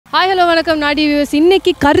Hi, hello, welcome Nadi viewers.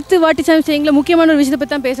 இன்னைக்கு கருத்து வாட்டி சேனல்ல முக்கியமான ஒரு விஷயத்தை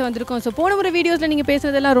பத்தி தான் பேச வந்திருக்கோம். சோ போன ஒரு வீடியோஸ்ல நீங்க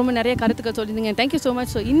பேசுனதெல்லாம் ரொம்ப நிறைய கருத்துக்கள் சொல்லிருந்தீங்க. Thank you so much.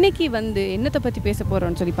 So இன்னைக்கு என்னத்த பத்தி பேச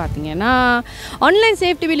போறோம்னு சொல்லி பாத்தீங்கன்னா ஆன்லைன்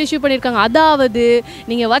சேஃப்டி பில் இஷ்யூ பண்ணிருக்காங்க. அதாவது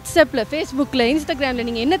நீங்க WhatsAppல, Facebookல, Instagramல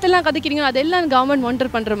நீங்க என்னத்தெல்லாம் கதைக்கிறீங்களோ அதெல்லாம் கவர்மெண்ட்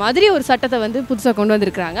மானிட்டர் பண்ற மாதிரி ஒரு சட்டத்தை புதுசா கொண்டு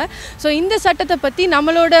வந்திருக்காங்க. சோ இந்த சட்டத்தை பத்தி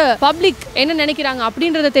நம்மளோட பப்ளிக் என்ன நினைக்கிறாங்க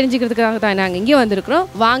அப்படின்றத தெரிஞ்சுக்கிறதுக்காக தான் நாங்க இங்க வந்திருக்கோம்.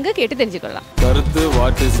 வாங்க கேட்டு தெரிஞ்சுக்கலாம். கருத்து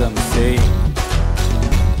வாட் இஸ் ஐம் சேயிங்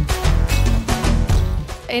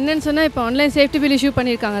என்னன்னு சொன்னால் இப்போ ஆன்லைன் சேஃப்டி பில் இஷ்யூ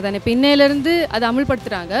பண்ணியிருக்காங்க தானே. இப்போ இன்னையிலேருந்து அதை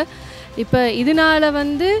அமல்படுத்துகிறாங்க. இப்போ இதனால்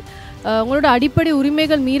உங்களோட அடிப்படை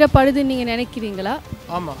உரிமைகள் மீறப்படுதுன்னு நீங்கள் நினைக்கிறீங்களா?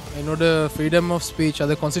 ஆமாம், என்னோட ஃப்ரீடம் ஆஃப் ஸ்பீச்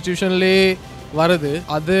அது கான்ஸ்டிடியூஷன்லேயே வருது.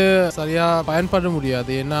 அது சரியாக பயன்பட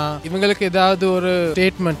முடியாது. ஏன்னா இவங்களுக்கு ஏதாவது ஒரு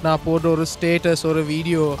ஸ்டேட்மெண்ட், நான் போடுற ஒரு ஸ்டேட்டஸ், ஒரு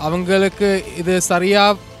வீடியோ அவங்களுக்கு இது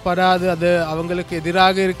சரியாக படாது, அது அவங்களுக்கு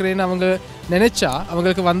எதிராக இருக்கிறேன்னு அவங்க நினைச்சா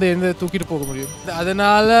அவங்களுக்கு எந்த தூக்கிட்டு போக முடியும்.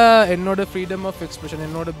 அதனால என்னோட ஃப்ரீடம் ஆஃப் எக்ஸ்பிரஷன்,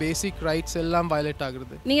 என்னோட பேசிக் ரைட்ஸ் எல்லாம் வயலேட்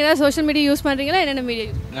ஆகுது. நீங்கள் ஏதாவது சோஷியல் மீடியா யூஸ் பண்ணுறீங்களா? என்னென்ன மீடியா?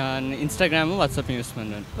 நான் இன்ஸ்டாகிராமும் வாட்ஸ்அப்பும் யூஸ்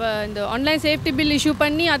பண்ணுவேன். இப்போ இந்த ஆன்லைன் சேஃப்டி பில் இஷ்யூ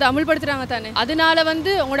பண்ணி அதை அமல்படுத்துகிறாங்க தானே, அதனால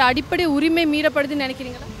உங்களோட அடிப்படை உரிமை மீறப்படுதுன்னு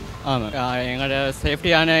நினைக்கிறீங்களா? ஆமாம், எங்களோட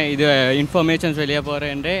சேஃப்டியான இது இன்ஃபர்மேஷன்ஸ் வெளியே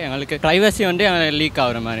போகிறேன்ட்டு எங்களுக்கு ப்ரைவசி எங்களுக்கு லீக்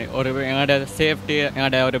ஆகிற மாதிரி எங்களோட சேஃப்டி,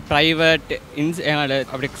 எங்களோட ஒரு ப்ரைவேட் எங்களோட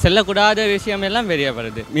அப்படி செல்லக்கூடாத விஷயம் எல்லாம் வெளியே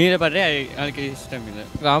வருது. மீறப்படுற எங்களுக்கு இஷ்டம் இல்லை.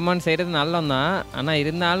 கவர்மெண்ட் செய்கிறது நல்லம் தான், ஆனால்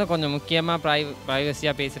இருந்தாலும் கொஞ்சம் முக்கியமாக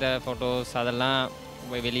ப்ரைவசியாக பேசுகிற ஃபோட்டோஸ் அதெல்லாம்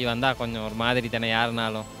வெளியே வந்தால் கொஞ்சம் ஒரு மாதிரி தானே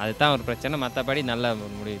யாருனாலும். அதுதான் ஒரு பிரச்சனை. மற்றபடி நல்ல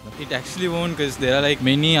முடியும். It actually won't, because there are like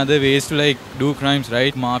many other ways to like do crimes,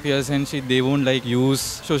 right? Mafias and shit, they won't like use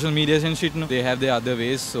social medias and shit, no? They have their other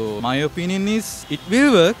ways. So my opinion is it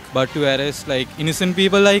will work, but to arrest like innocent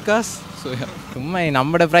people like us, so yeah. சும்மா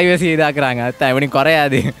நம்மளோட privacy இதாக்குறாங்க, அது எப்படி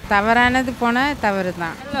குறையாது. தவறானது போனால் தவறு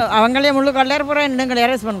தான். அவங்களே முழு கல்லர் போகிற இன்னுங்களை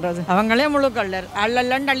அரெஸ்ட் பண்ணுறது, அவங்களே முழு கல்லர்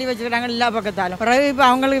அல்லன்னு அள்ளி வச்சுக்கிறாங்க எல்லா பக்கத்தாலும். பிறகு இப்போ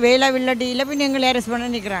அவங்களுக்கு வேலை வில்லட்டி இல்லை, பின் எங்களை அரெஸ்ட் பண்ண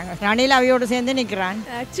நிற்கிறாங்க. ரணில் அவையோடு சேர்ந்து நிற்கிறான்.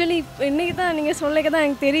 ஆக்சுவலி இன்னைக்கு தான் நீங்கள் சொல்லிக்க தான்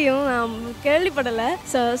எனக்கு தெரியும், நான் கேள்விப்படலை.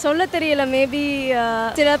 சொல்ல தெரியல. மேபி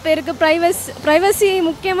சில பேருக்கு ப்ரைவசி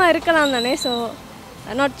முக்கியமாக இருக்கலாம் தானே. So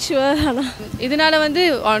not sure. ஆனால் இதனால்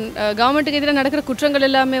கவர்மெண்ட்டுக்கு எதிராக நடக்கிற குற்றங்கள்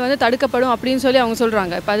எல்லாமே தடுக்கப்படும் அப்படின்னு சொல்லி அவங்க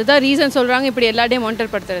சொல்கிறாங்க. இப்போ அதுதான் ரீசன் சொல்கிறாங்க, இப்படி எல்லாத்தையும்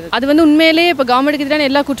மானிட்டர் படுத்துறது. அது உண்மையிலேயே இப்போ கவர்மெண்ட்டுக்கு எதிரான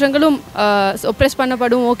எல்லா குற்றங்களும் ஒப்ரெஸ்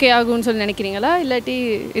பண்ணப்படும், ஓகே ஆகும்னு சொல்லி நினைக்கிறீங்களா? இல்லாட்டி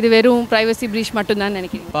இது வெறும் ப்ரைவசி ப்ரீச் மட்டும்தான்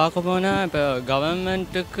நினைக்கிறீங்க? பார்க்க போனால் இப்போ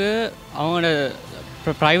கவர்மெண்ட்டுக்கு அவங்களோட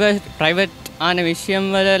ப்ரைவேட் ஆன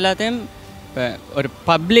விஷயங்கள் எல்லாத்தையும் இப்போ ஒரு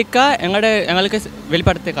பப்ளிக்காக எங்களுக்கு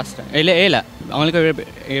வெளிப்படுத்த கஷ்டம் இல்லை. அவங்களுக்கு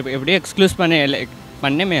எப்படி எக்ஸ்க்ளூஸ்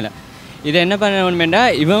பண்ண மேலே இது என்ன பண்ணணும்னா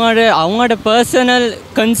அவங்களோட பர்சனல்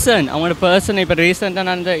கன்சர்ன், அவங்களோட பர்சனல் இப்போ ரீசெண்டாக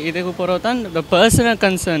நடந்த இதுக்கு போகிறது தான் இந்த பர்சனல்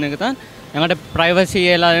கன்சர்னுக்கு தான் எங்களோட ப்ரைவசி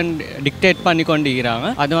எல்லாம் டிக்டேட் பண்ணி கொண்டிருக்கிறாங்க.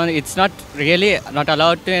 அது it's not really not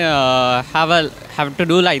allowed to have to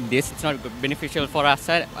do like this. It's not beneficial for us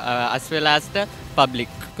as well as the public.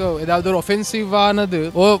 ஏதாவது ஒரு ஒஃபென்சிவானது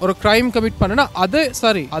ஒரு கிரைம் கமிட் பண்ணனா அது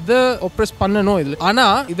சரி, அதை ஒப்ரெஸ் பண்ணணும் இல்லை. ஆனா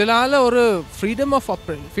இதனால ஒரு ஃப்ரீடம்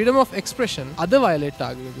ஆஃப் எக்ஸ்பிரஷன் அது வயலேட்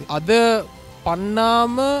ஆகுது. அது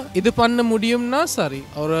பண்ணாம இது பண்ண முடியும்னா சரி,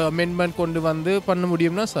 ஒரு அமெண்ட்மெண்ட் கொண்டு பண்ண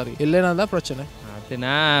முடியும்னா சரி, இல்லைன்னா தான் பிரச்சனை.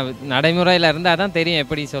 அதுனா நடைமுறையில் இருந்தால் தான் தெரியும்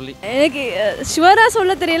எப்படி சொல்லி. எனக்கு ஷுவராக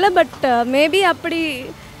சொல்ல தெரியல. பட் மேபி அப்படி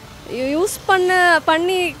யூஸ்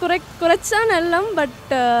பண்ணி குறைச்சா நல்லம்.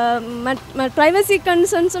 பட் ப்ரைவசி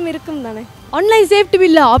கன்சர்ன்ஸும் இருக்கும் தானே. ஆன்லைன் சேஃப்டி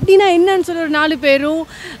பில்லா அப்படின்னா என்னன்னு சொல்லி ஒரு 4 பேரும்,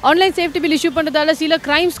 ஆன்லைன் சேஃப்டி பில் இஷ்யூ பண்ணுறதால சில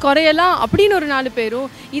கிரைம்ஸ் குறையலாம் அப்படின்னு ஒரு 4 பேரும்,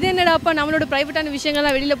 இது என்னடாப்பா நம்மளோட ப்ரைவேட்டான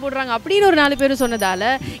விஷயங்கள்லாம் வெளியில் போடுறாங்க அப்படின்னு ஒரு 4 பேரும் சொன்னதால்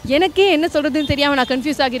எனக்கே என்ன சொல்கிறதுன்னு தெரியாமல் நான்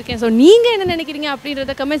கன்ஃபியூஸ் ஆகியிருக்கேன். ஸோ நீங்கள் என்ன நினைக்கிறீங்க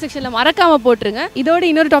அப்படின்றத கமெண்ட் செக்ஷனில் மறக்காமல் போட்டுருங்க. இதோட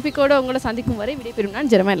இன்னொரு டாப்பிக்கோடு உங்களை சந்திக்கும் வரை விடைபெறும்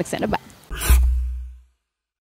நான் ஜெரமா அலெக்சாண்டர். பாய்.